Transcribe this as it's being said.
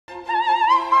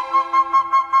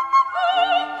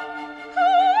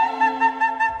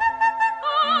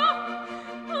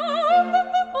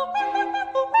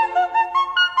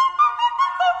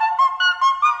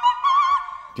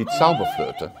Die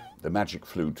Zauberflöte, the magic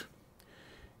flute,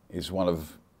 is one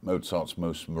of Mozart's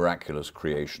most miraculous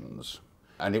creations.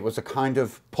 And it was a kind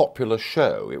of popular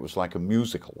show. It was like a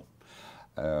musical.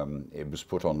 It was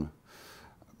put on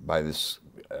by this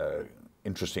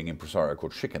interesting impresario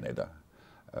called Schikaneder.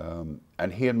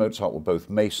 And he and Mozart were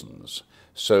both Masons.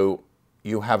 So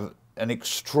you have an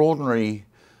extraordinary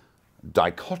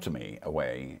dichotomy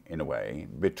in a way,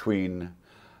 between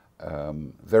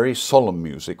very solemn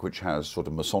music, which has sort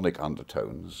of Masonic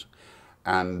undertones,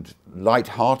 and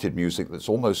light-hearted music that's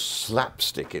almost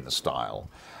slapstick in style,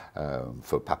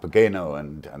 for Papageno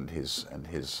and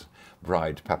his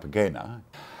bride Papagena.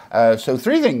 So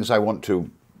three things I want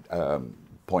to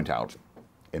point out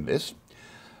in this.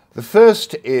 The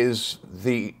first is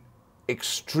the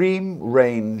extreme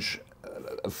range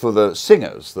for the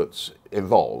singers that's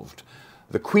involved.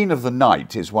 The Queen of the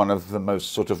Night is one of the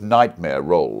most sort of nightmare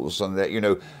roles, and that, you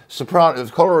know,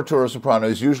 coloratura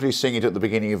sopranos usually sing it at the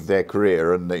beginning of their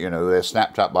career, and you know, they're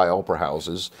snapped up by opera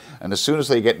houses, and as soon as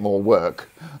they get more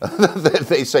work,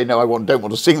 they say, no, don't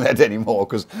want to sing that anymore,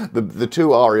 because the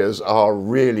two arias are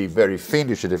really very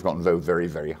fiendish if not very,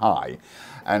 very high.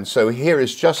 And so here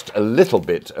is just a little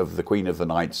bit of the Queen of the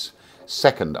Night's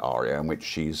second aria, in which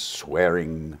she's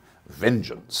swearing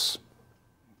vengeance.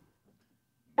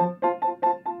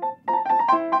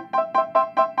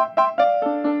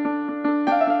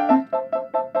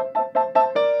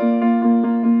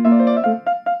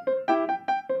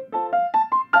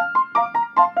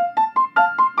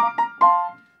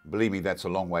 Believe me, that's a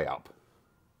long way up.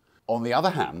 On the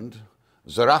other hand,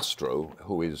 Sarastro,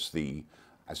 who is the,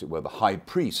 as it were, the high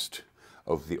priest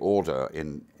of the order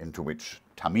into which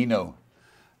Tamino,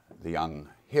 the young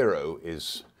hero,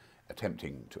 is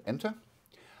attempting to enter,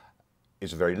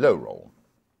 is a very low role.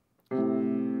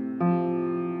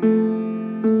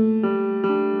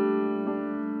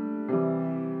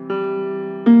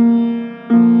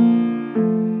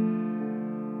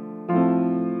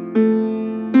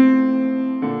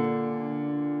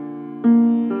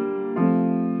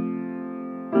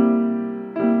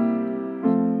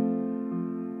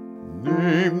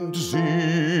 Nehmt sie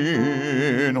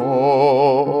in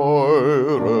euren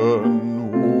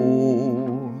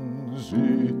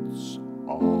Wohnsitz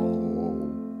auf.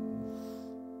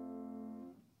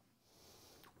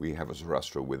 We have a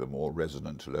Sarastro with a more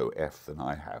resonant low F than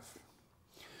I have.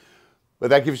 But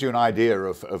that gives you an idea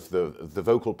of the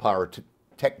vocal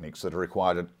pyrotechnics that are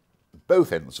required at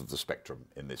both ends of the spectrum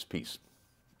in this piece.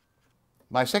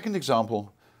 My second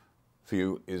example for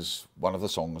you is one of the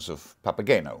songs of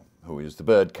Papageno, who is the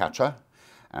bird catcher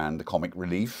and the comic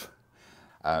relief.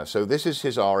 So this is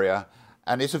his aria,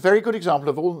 and it's a very good example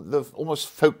of all the almost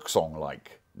folk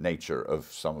song-like nature of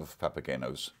some of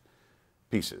Papageno's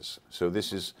pieces. So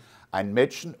this is Ein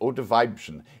Mädchen oder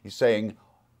Weibchen. He's saying,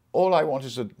 all I want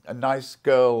is a nice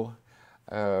girl,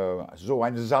 so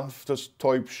ein sanftes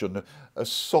Täubchen, a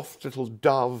soft little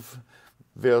dove,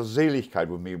 wär Seligkeit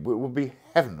with me, would be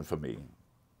heaven for me.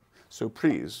 So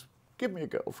please, give me a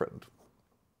girlfriend.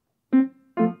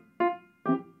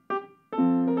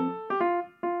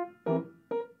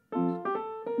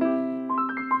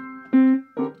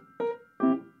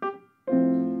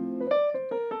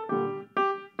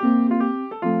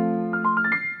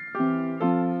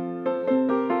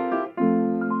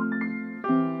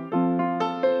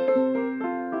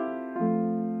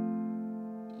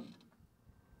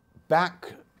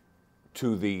 Back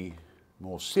to the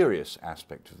more serious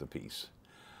aspect of the piece,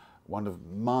 one of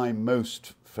my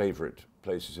most favourite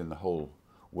places in the whole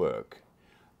work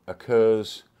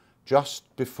occurs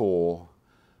just before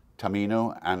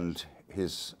Tamino and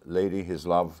his lady, his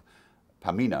love,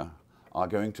 Pamina, are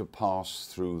going to pass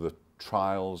through the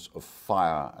trials of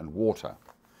fire and water.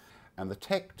 And the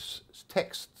text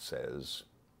says,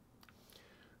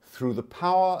 through the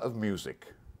power of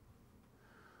music,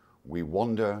 we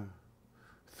wander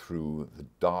through the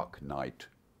dark night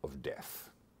of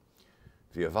death.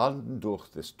 Wir wandeln durch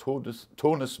des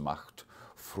Todes Macht,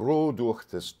 froh durch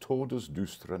des Todes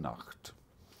düstere Nacht.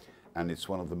 And it's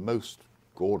one of the most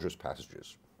gorgeous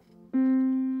passages.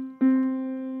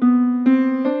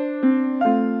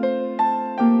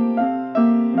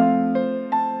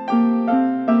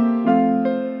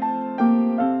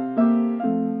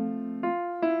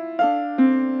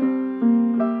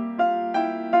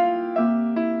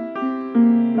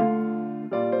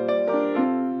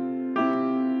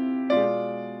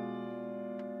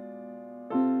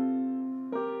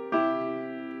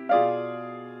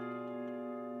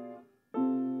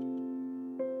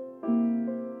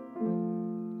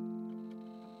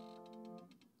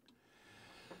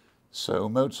 So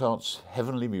Mozart's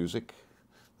heavenly music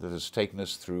that has taken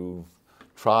us through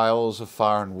trials of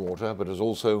fire and water, but has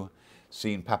also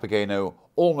seen Papageno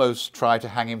almost try to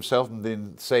hang himself and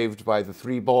been saved by the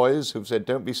three boys who've said,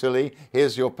 "Don't be silly,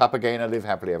 here's your Papageno, live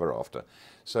happily ever after."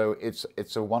 So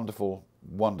it's a wonderful,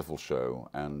 wonderful show,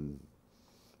 and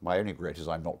my only regret is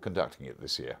I'm not conducting it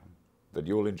this year, but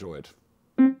you'll enjoy it.